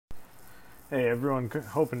Hey everyone,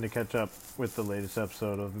 hoping to catch up with the latest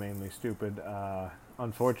episode of Mainly Stupid.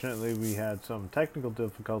 Unfortunately, we had some technical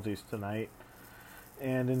difficulties tonight,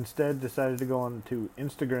 and instead decided to go on to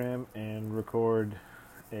Instagram and record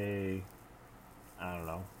a, I don't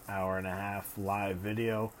know, hour and a half live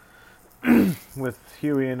video with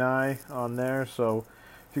Huey and I on there. So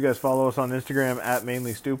if you guys follow us on Instagram at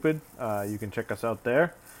Mainly Stupid, you can check us out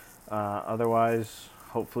there. Otherwise,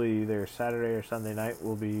 hopefully either Saturday or Sunday night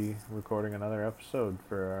we'll be recording another episode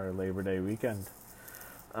for our Labor Day weekend.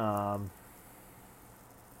 Yeah,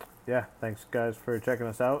 thanks guys for checking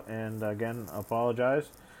us out, and again, apologize.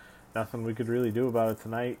 Nothing we could really do about it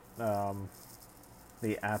tonight.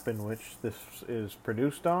 The app in which this is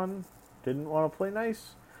produced on didn't want to play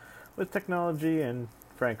nice with technology, and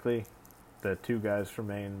frankly, the two guys from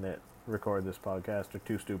Maine that record this podcast are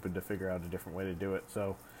too stupid to figure out a different way to do it.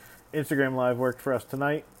 So Instagram Live worked for us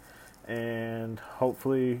tonight, and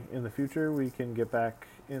hopefully in the future we can get back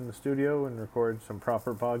in the studio and record some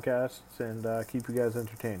proper podcasts and keep you guys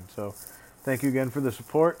entertained. So thank you again for the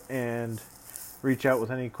support, and reach out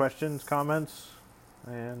with any questions, comments,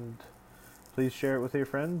 and please share it with your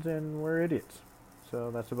friends, and we're idiots. So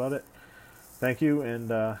that's about it. Thank you,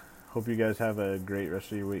 and hope you guys have a great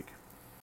rest of your week.